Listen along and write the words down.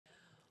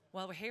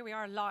Well, here we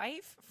are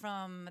live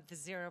from the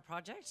Zero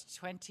Project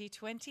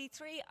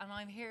 2023, and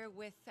I'm here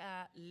with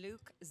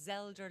Luke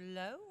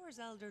Zelderloo or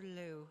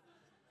Zelderloo?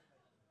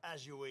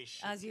 As you wish.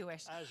 As you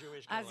wish. As you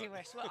wish. As you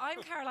wish. Well,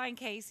 I'm Caroline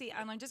Casey,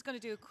 and I'm just going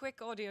to do a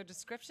quick audio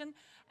description.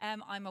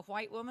 I'm a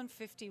white woman,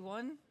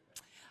 51,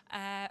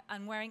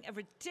 and wearing a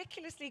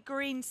ridiculously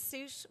green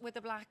suit with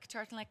a black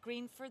turtleneck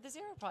green for the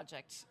Zero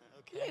Project.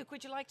 Okay. Luke,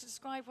 would you like to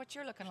describe what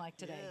you're looking like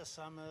today? Yes,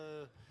 I'm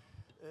a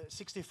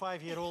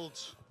 65-year-old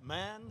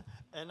man,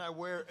 and I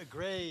wear a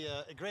grey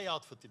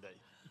outfit today.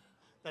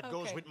 That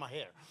goes with my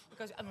hair.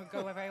 And would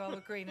go very well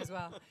with green as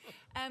well.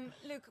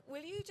 Luke,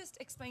 will you just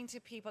explain to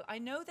people, I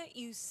know that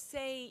you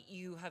say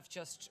you have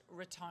just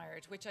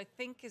retired, which I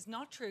think is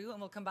not true, and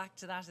we'll come back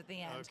to that at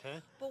the end.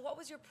 Okay. But what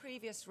was your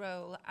previous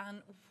role,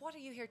 and what are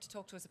you here to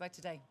talk to us about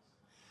today?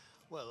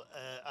 Well,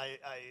 I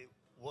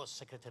was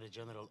Secretary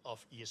General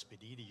of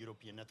ESPD, the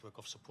European Network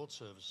of Support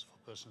Services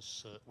for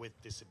Persons with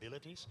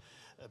Disabilities.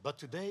 But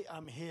today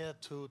I'm here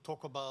to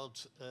talk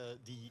about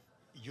the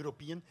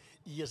European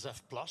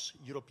ESF Plus,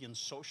 European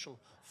Social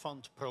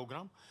Fund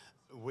Program,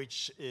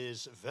 which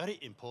is very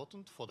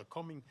important for the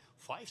coming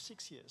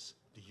 5-6 years.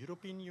 The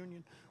European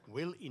Union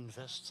will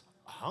invest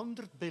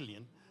 100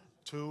 billion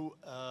to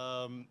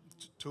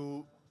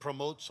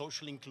promote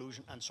social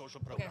inclusion and social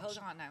programs. Okay, hold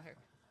on now here.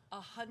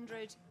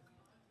 100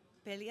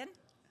 billion?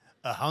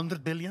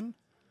 100 billion.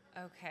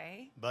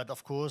 Okay. But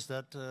of course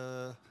that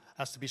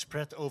has to be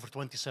spread over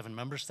 27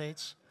 member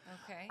states.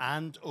 Okay.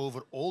 And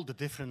over all the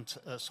different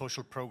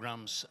social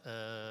programs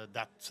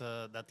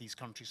that these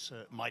countries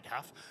might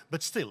have.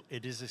 But still,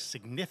 it is a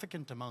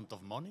significant amount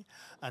of money.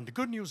 And the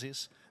good news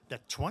is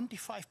that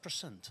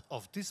 25%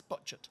 of this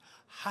budget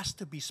has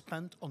to be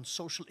spent on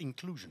social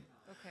inclusion.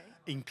 Okay.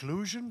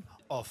 Inclusion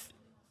of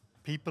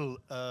people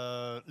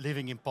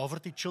living in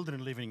poverty,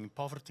 children living in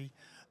poverty,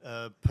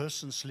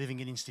 persons living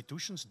in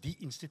institutions,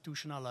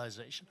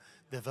 deinstitutionalization,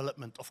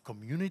 development of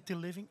community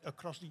living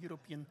across the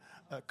European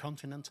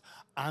continent,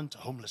 and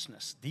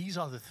homelessness. These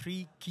are the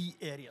three key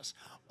areas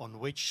on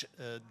which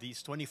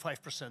these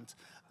 25%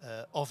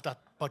 of that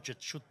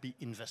budget should be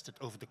invested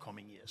over the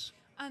coming years.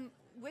 And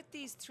with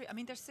these three, I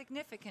mean, there's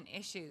significant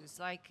issues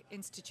like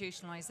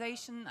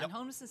institutionalization and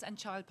homelessness and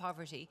child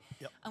poverty.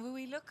 And when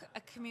we look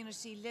at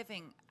community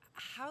living,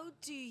 how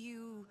do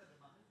you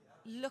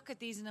look at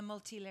these in a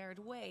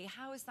multi-layered way?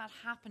 How is that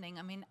happening?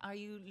 I mean, are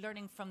you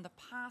learning from the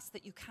past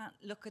that you can't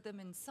look at them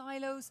in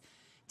silos?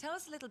 Tell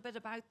us a little bit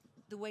about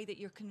the way that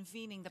you're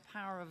convening the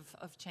power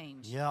of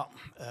change. Yeah,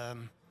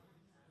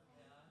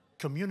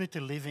 community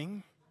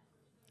living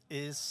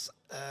is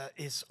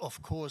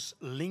of course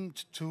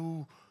linked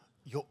to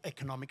your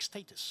economic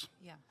status.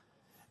 Yeah.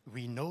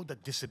 We know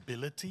that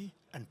disability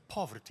and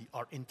poverty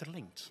are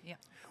interlinked. Yeah.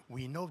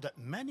 We know that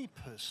many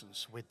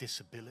persons with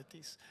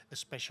disabilities,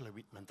 especially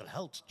with mental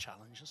health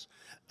challenges,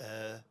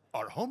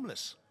 are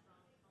homeless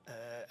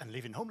and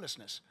live in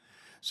homelessness.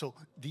 So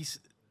these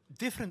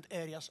different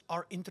areas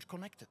are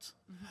interconnected.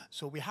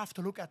 So we have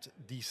to look at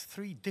these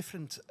three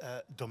different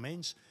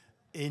domains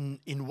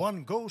in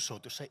one go, so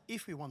to say,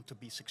 if we want to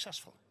be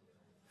successful.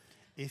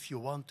 If you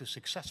want to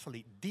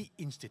successfully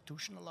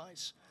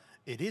deinstitutionalize,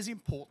 it is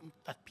important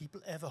that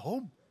people have a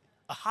home,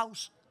 a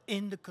house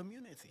in the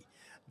community,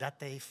 that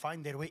they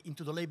find their way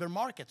into the labor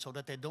market so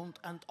that they don't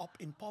end up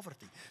in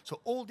poverty. So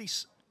all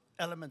these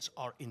elements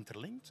are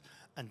interlinked.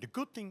 And the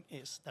good thing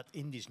is that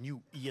in this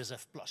new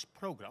ESF Plus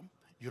program,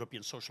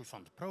 European Social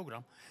Fund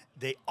program,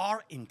 they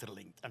are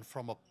interlinked. And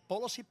from a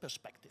policy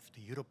perspective,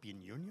 the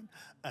European Union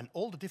and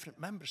all the different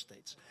member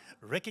states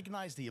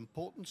recognize the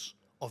importance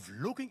of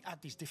looking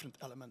at these different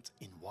elements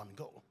in one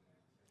go.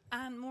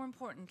 And more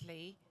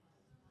importantly,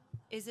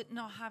 is it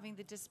not having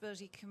the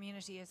disability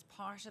community as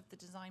part of the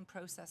design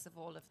process of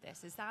all of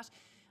this? Is that,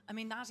 I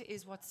mean, that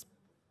is what's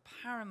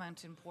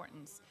paramount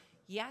importance.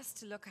 Yes,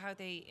 to look how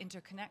they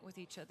interconnect with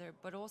each other,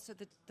 but also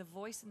the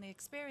voice and the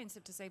experience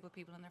of disabled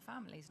people and their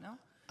families, no?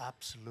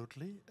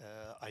 Absolutely.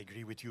 I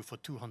agree with you for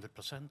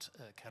 200%,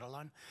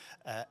 Caroline.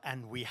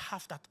 And we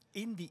have that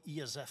in the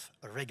ESF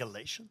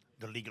regulation,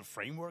 the legal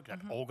framework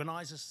that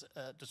organizes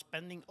the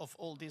spending of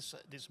all this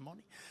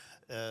money.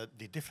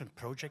 The different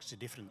projects, the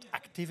different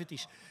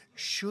activities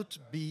should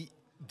be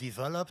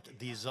developed,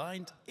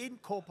 designed in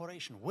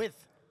cooperation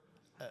with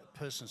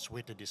persons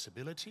with a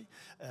disability.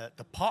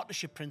 The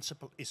partnership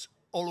principle is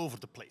all over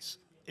the place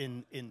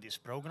in this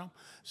program.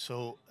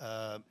 So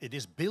it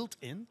is built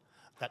in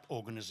that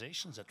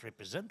organizations that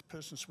represent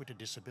persons with a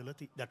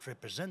disability, that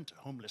represent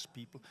homeless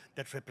people,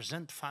 that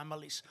represent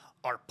families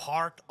are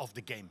part of the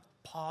game,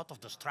 part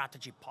of the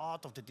strategy,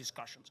 part of the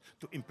discussions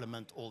to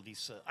implement all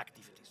these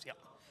activities. Yeah.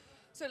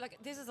 So like,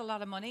 this is a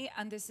lot of money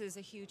and this is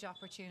a huge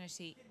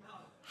opportunity.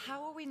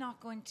 How are we not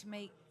going to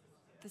make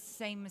the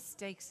same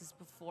mistakes as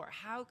before?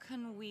 How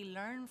can we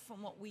learn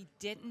from what we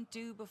didn't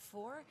do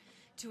before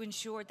to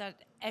ensure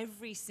that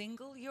every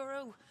single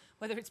euro,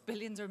 whether it's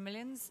billions or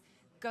millions,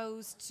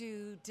 goes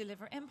to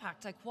deliver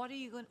impact? Like, what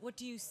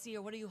do you see,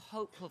 or what are you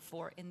hopeful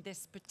for in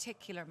this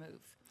particular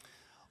move?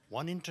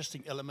 One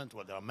interesting element,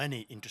 well, there are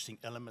many interesting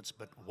elements,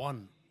 but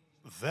one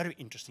very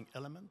interesting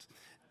element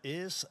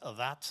is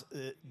that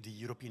the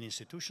European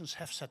institutions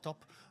have set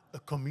up a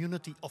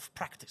community of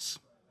practice.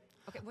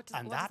 Okay, what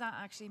does that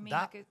actually mean?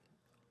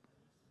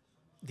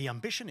 The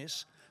ambition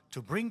is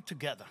to bring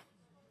together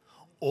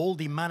all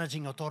the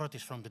managing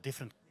authorities from the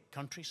different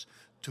countries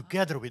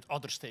together with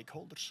other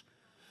stakeholders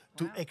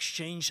to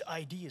exchange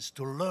ideas,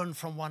 to learn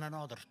from one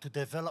another, to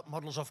develop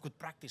models of good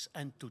practice,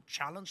 and to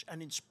challenge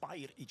and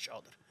inspire each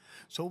other.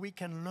 So we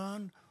can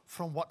learn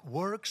from what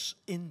works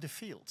in the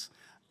field.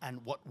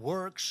 And what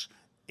works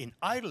in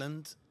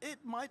Ireland, it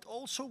might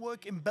also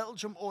work in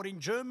Belgium or in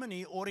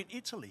Germany or in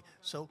Italy.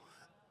 So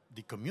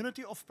the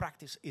community of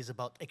practice is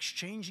about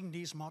exchanging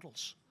these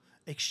models,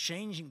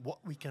 exchanging what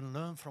we can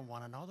learn from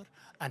one another,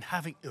 and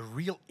having a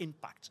real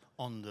impact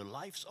on the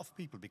lives of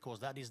people, because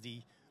that is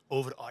the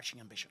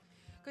overarching ambition.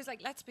 Because,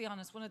 like, let's be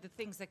honest, one of the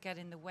things that get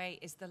in the way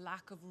is the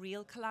lack of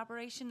real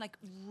collaboration, like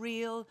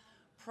real,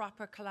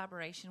 proper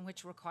collaboration,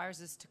 which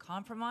requires us to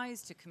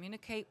compromise, to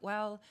communicate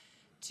well,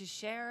 to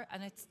share,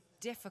 and it's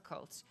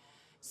difficult.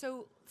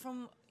 So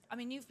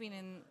you've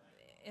been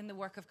in the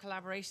work of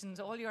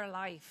collaborations all your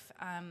life.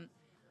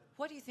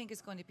 What do you think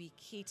is going to be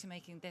key to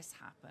making this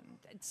happen?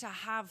 To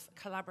have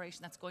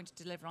collaboration that's going to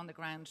deliver on the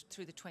ground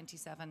through the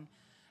 27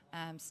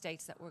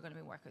 states that we're going to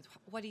be working with.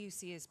 What do you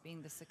see as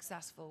being the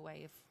successful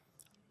way of...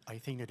 I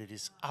think that it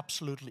is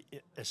absolutely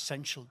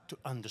essential to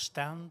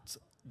understand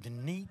the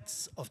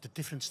needs of the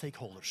different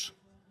stakeholders.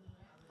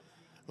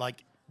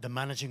 Like the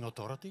managing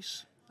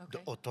authorities, the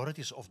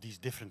authorities of these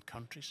different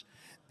countries,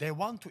 they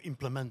want to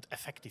implement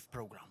effective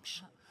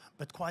programs.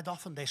 But quite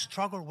often they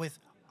struggle with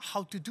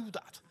how to do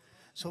that.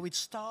 So it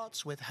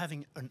starts with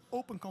having an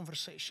open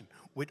conversation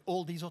with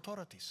all these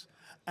authorities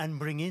and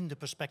bring in the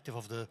perspective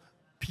of the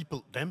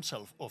people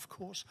themselves, of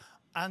course,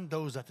 and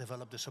those that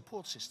develop the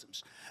support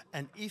systems.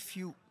 And if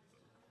you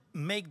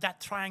make that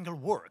triangle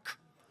work,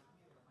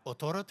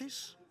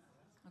 authorities,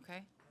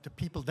 the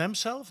people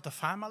themselves, the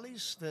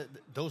families,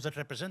 those that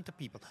represent the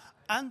people,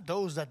 and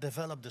those that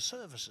develop the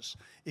services.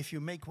 If you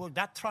make work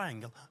that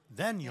triangle,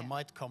 then you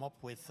might come up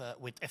with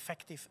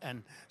effective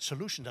and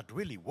solutions that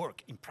really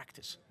work in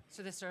practice.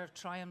 So this sort of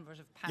triumvirate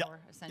of power,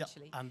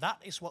 essentially. Yeah. And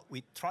that is what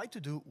we try to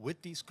do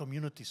with these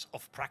communities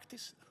of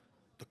practice,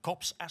 the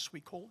COPs as we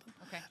call them.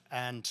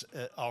 And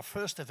our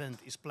first event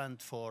is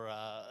planned for,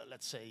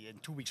 let's say, in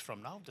 2 weeks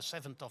from now, the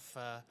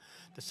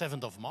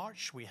 7th of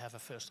March. We have a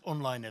first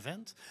online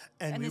event.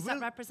 And is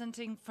that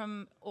representing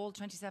from all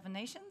 27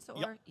 nations?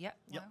 Or? Yep.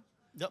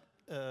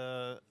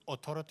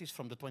 Authorities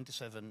from the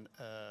 27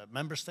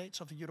 member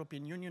states of the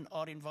European Union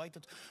are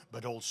invited,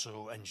 but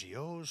also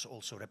NGOs,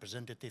 also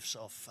representatives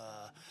of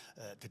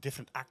the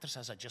different actors,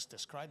 as I just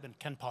described, and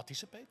can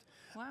participate.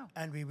 Wow.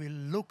 And we will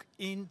look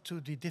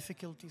into the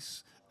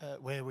difficulties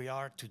where we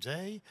are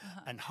today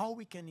and how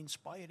we can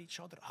inspire each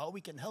other, how we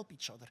can help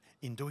each other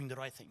in doing the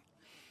right thing.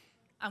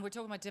 And we're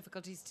talking about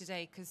difficulties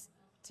today because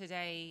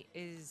today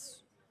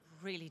is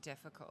really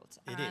difficult.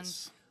 It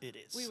is.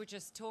 We were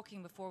just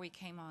talking before we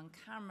came on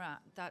camera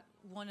that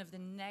one of the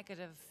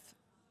negative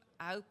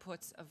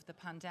outputs of the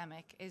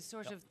pandemic is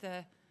sort of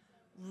the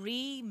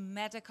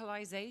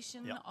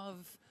re-medicalization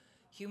of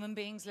human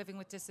beings living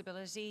with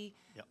disability,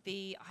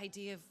 the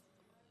idea of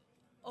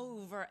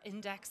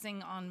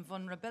over-indexing on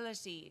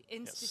vulnerability,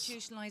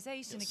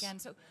 institutionalization again.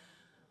 So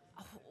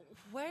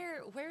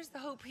where's the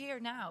hope here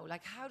now?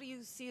 Like, how do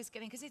you see us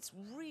getting, because it's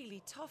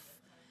really tough.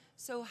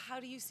 So how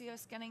do you see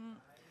us getting...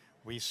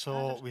 We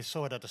saw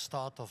it at the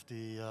start of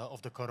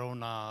the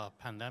corona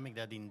pandemic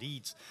that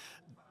indeed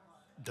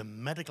the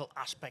medical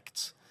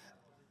aspects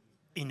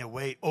in a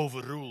way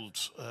overruled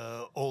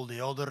all the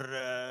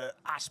other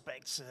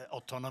aspects,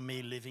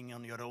 autonomy, living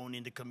on your own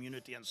in the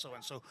community and so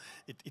on. So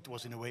it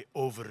was in a way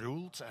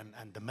overruled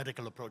and the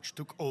medical approach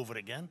took over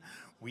again.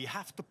 We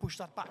have to push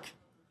that back.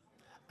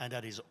 And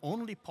that is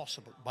only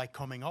possible by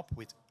coming up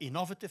with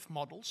innovative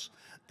models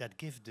that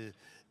give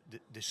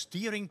the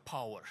steering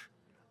power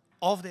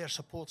of their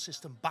support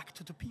system back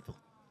to the people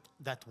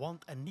that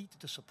want and need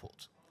the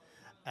support.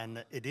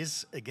 And it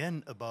is,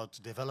 again, about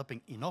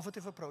developing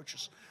innovative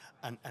approaches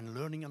and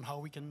learning on how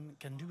we can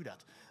do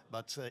that.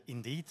 But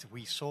indeed,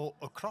 we saw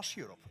across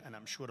Europe, and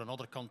I'm sure on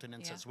other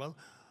continents as well,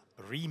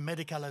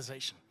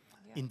 re-medicalization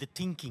in the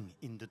thinking,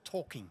 in the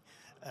talking.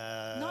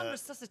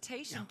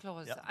 Non-resuscitation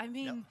clause. I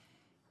mean,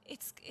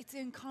 it's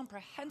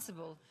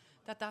incomprehensible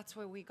that that's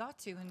where we got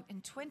to.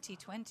 In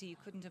 2020, you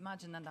couldn't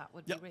imagine that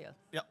would be real.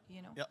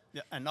 You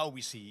know? And now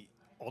we see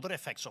other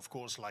effects, of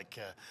course, like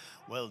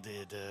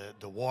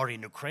the war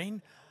in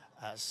Ukraine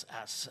has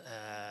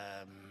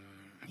a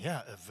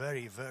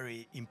very,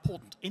 very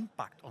important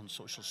impact on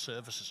social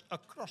services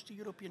across the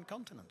European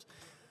continent.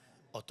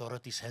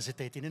 Authorities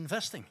hesitate in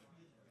investing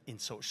in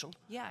social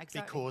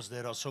because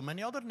there are so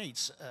many other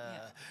needs.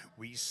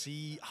 We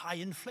see high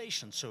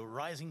inflation, so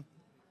rising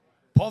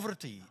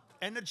poverty,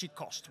 energy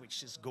cost,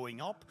 which is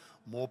going up,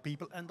 more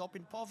people end up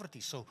in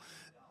poverty. So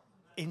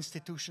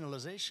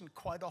institutionalization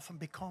quite often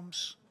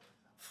becomes,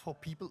 for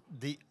people,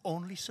 the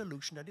only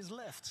solution that is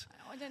left.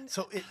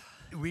 So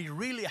we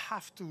really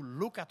have to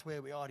look at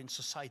where we are in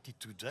society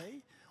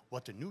today,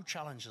 what the new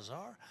challenges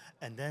are,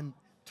 and then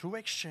through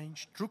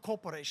exchange, through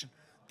cooperation,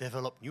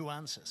 develop new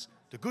answers.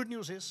 The good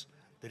news is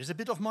there is a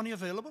bit of money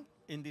available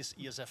in this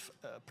ESF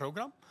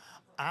program,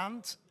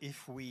 and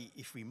if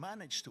we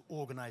manage to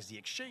organize the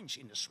exchange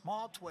in a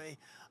smart way,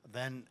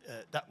 then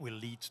that will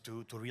lead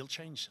to real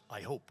change,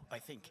 I hope, I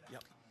think. Yeah.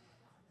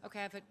 Okay,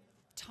 I have a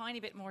tiny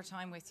bit more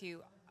time with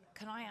you.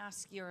 Can I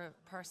ask your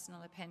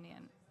personal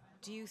opinion?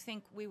 Do you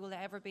think we will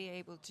ever be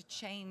able to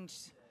change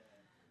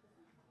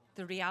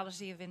the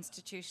reality of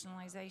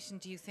institutionalization?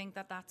 Do you think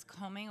that that's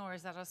coming, or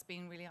is that us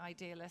being really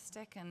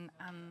idealistic? And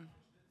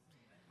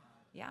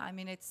yeah, I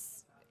mean,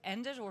 it's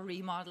end it or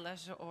remodel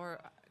it, or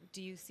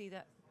do you see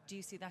that? Do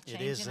you see that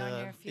changing in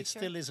our near future? It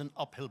still is an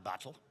uphill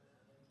battle.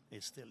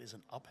 It still is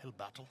an uphill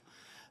battle.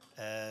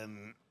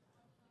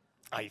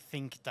 I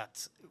think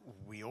that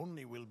we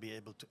only will be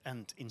able to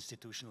end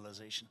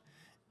institutionalization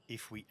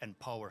if we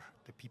empower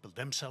the people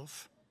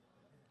themselves,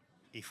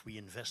 if we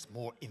invest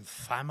more in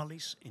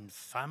families, in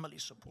family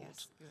support,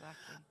 yes,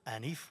 exactly.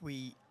 and if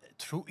we,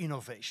 through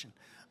innovation,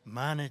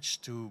 manage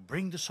to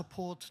bring the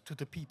support to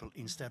the people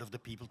instead of the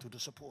people to the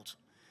support.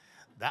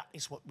 That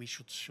is what we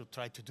should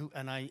try to do.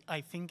 And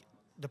I think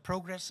the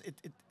progress,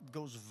 it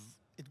goes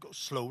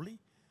slowly,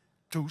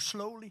 too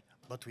slowly,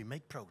 but we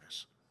make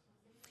progress.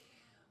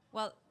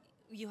 Well,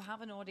 you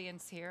have an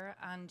audience here,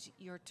 and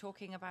you're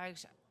talking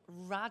about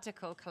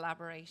radical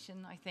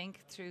collaboration, I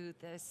think, through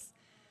this,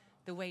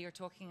 the way you're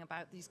talking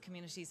about these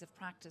communities of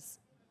practice.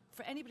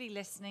 For anybody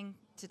listening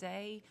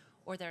today,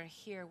 or they're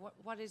here,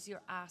 what is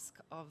your ask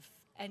of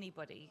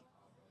anybody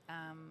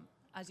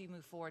as you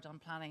move forward on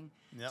planning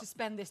to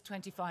spend this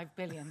 25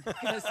 billion?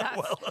 Because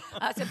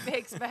that's a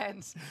big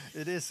spend.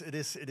 It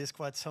is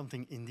quite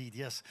something indeed,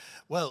 yes.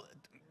 Well,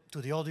 to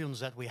the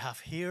audience that we have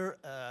here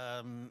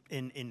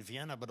in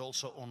Vienna, but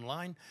also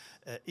online,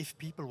 if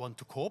people want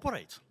to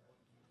cooperate,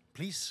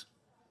 please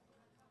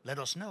let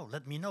us know,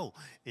 let me know.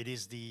 It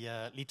is the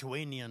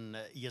Lithuanian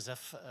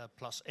ESF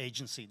Plus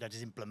agency that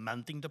is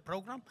implementing the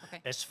program,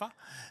 ESFA.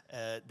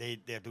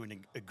 They're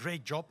doing a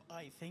great job,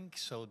 I think,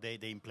 so they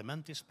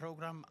implement this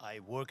program.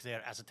 I work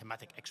there as a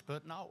thematic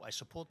expert now. I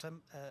support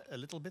them a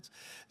little bit.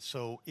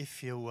 So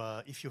if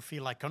you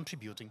feel like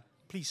contributing,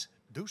 please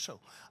do so.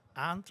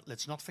 And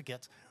let's not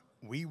forget,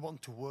 we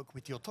want to work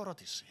with the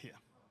authorities here.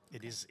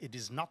 It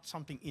is not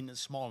something in a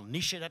small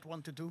niche that we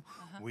want to do.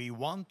 We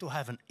want to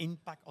have an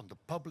impact on the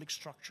public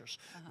structures.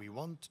 We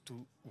want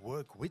to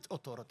work with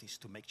authorities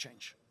to make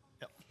change.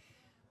 Yeah.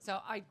 So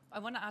I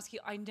want to ask you,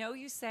 I know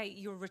you say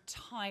you're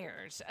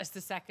retired as the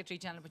Secretary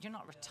General, but you're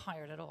not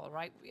retired at all,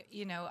 right?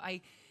 You know,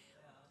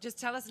 just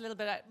tell us a little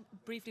bit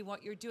briefly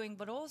what you're doing,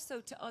 but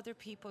also to other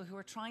people who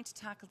are trying to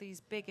tackle these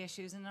big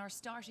issues and are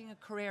starting a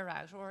career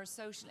out, or a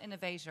social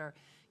innovator.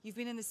 You've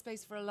been in this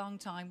space for a long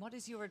time. What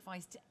is your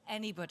advice to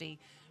anybody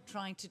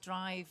trying to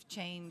drive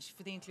change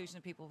for the inclusion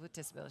of people with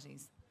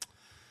disabilities?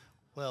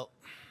 Well,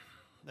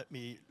 let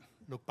me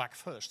look back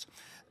first.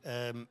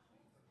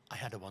 I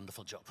had a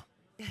wonderful job.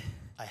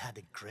 I had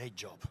a great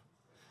job.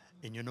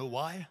 And you know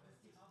why?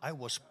 I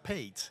was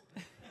paid.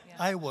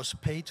 I was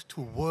paid to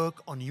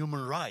work on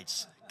human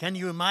rights. Can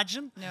you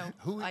imagine? No,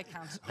 I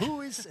can't.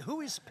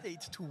 Who is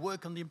paid to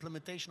work on the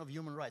implementation of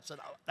human rights? So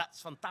that's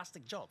a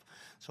fantastic job.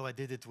 So I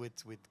did it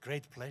with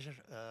great pleasure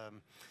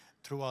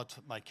throughout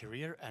my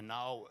career, and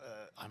now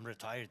I'm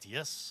retired,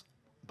 yes,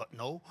 but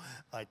no.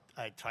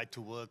 I tried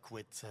to work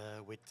with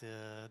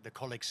the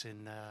colleagues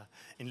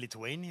in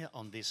Lithuania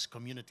on this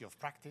community of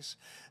practice.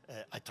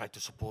 I tried to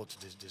support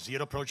the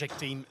Zero project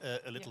team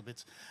a little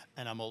bit,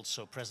 and I'm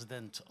also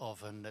president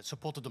of a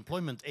supported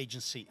employment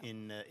agency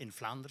in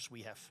Flanders.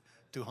 We have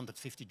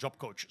 250 job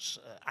coaches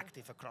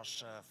active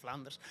across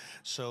Flanders.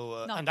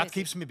 So and that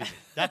keeps me busy.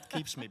 That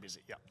keeps me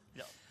busy. Yeah.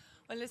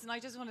 Well, listen, I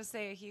just want to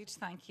say a huge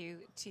thank you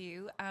to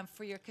you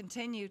for your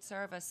continued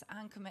service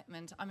and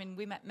commitment. I mean,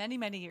 we met many,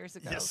 many years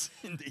ago. Yes,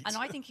 indeed. And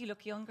I think you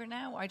look younger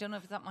now. I don't know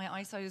if that my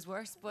eyesight is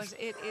worse, but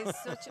it is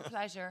such a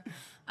pleasure.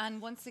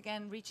 And once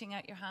again, reaching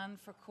out your hand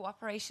for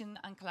cooperation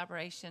and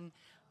collaboration.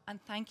 And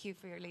thank you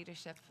for your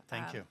leadership.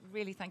 Thank you.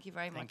 Really, thank you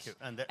very much. Thank you.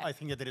 And I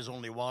think that there is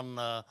only one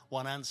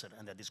answer,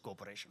 and that is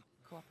cooperation.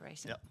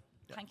 Cooperation.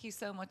 Yeah. Thank you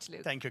so much,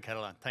 Luke. Thank you,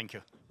 Caroline. Thank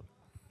you.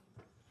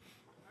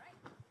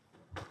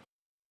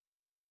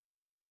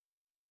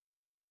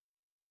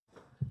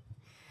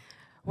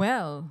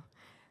 Well,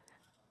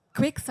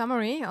 quick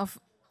summary of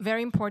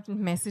very important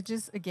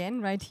messages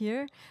again right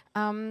here.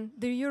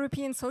 The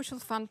European Social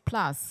Fund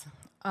Plus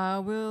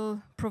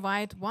will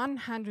provide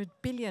 100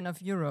 billion of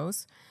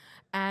euros,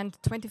 and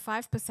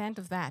 25%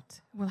 of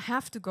that will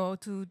have to go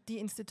to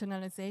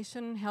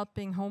deinstitutionalization,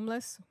 helping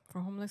homeless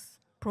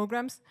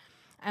programs,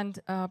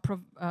 and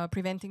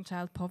preventing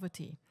child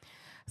poverty.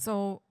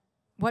 So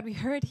what we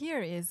heard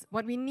here is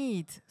what we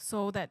need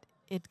so that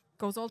it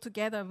goes all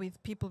together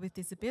with people with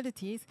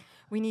disabilities.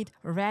 We need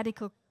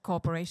radical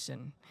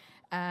cooperation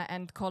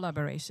and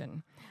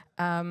collaboration.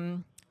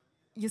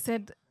 You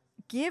said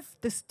give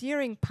the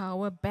steering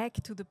power back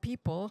to the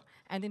people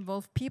and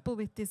involve people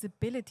with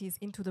disabilities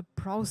into the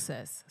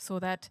process so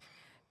that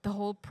the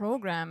whole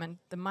program and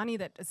the money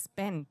that is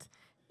spent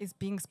is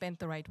being spent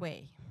the right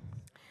way.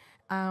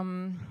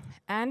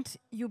 And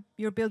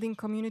you're building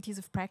communities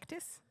of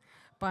practice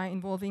by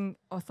involving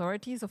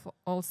authorities of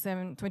all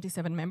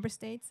 27 member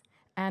states,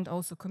 and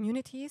also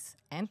communities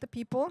and the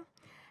people.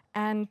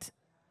 And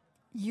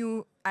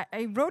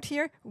I wrote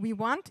here, we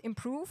want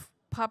improve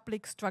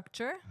public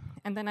structure,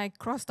 and then I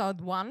crossed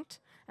out want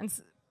and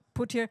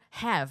put here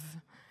have.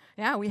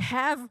 Yeah, we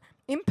have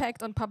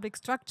impact on public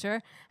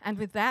structure, and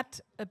with that,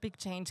 a big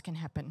change can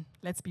happen.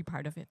 Let's be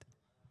part of it.